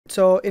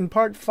So in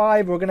part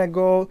 5, we're going to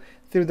go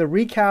through the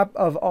recap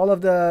of all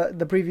of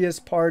the previous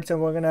parts,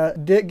 and we're going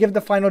to give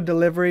the final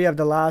delivery of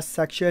the last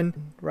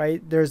section,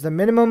 right? There's the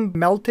minimum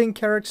melting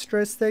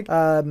characteristic,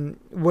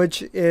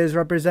 which is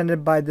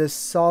represented by this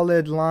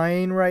solid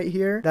line right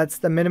here. That's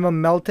the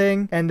minimum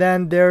melting. And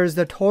then there's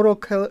the total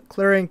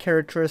clearing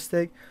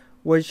characteristic,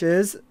 which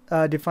is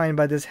defined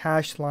by this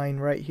hash line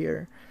right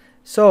here.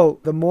 So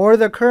the more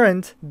the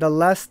current, the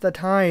less the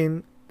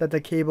time that the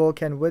cable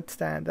can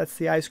withstand. That's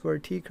the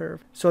I²T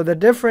curve. So the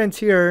difference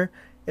here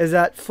is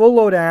that full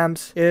load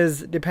amps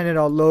is dependent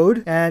on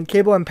load, and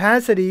cable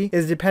ampacity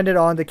is dependent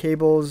on the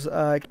cable's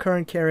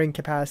current carrying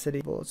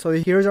capacity. So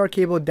here's our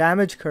cable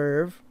damage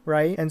curve,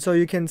 right? And so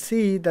you can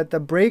see that the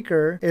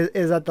breaker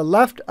is at the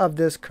left of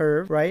this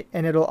curve, right?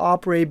 And it'll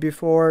operate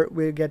before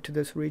we get to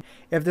this region.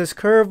 If this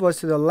curve was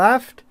to the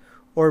left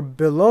or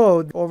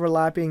below the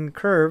overlapping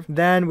curve,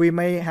 then we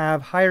may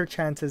have higher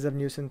chances of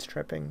nuisance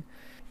tripping.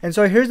 And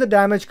so here's the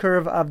damage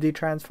curve of the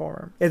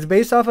transformer. It's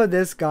based off of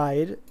this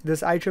guide,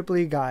 this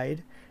IEEE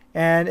guide,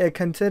 and it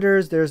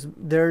considers there's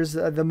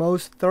a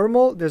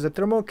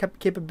thermal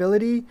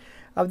capability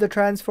of the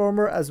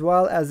transformer, as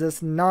well as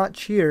this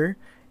notch here,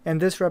 and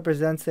this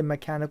represents the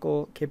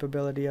mechanical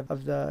capability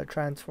of the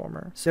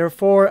transformer. So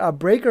therefore, a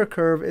breaker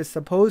curve is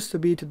supposed to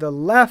be to the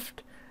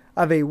left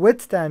of a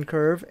withstand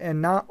curve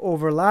and not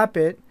overlap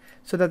it,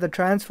 so that the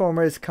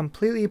transformer is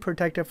completely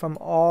protected from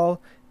all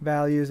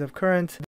values of current.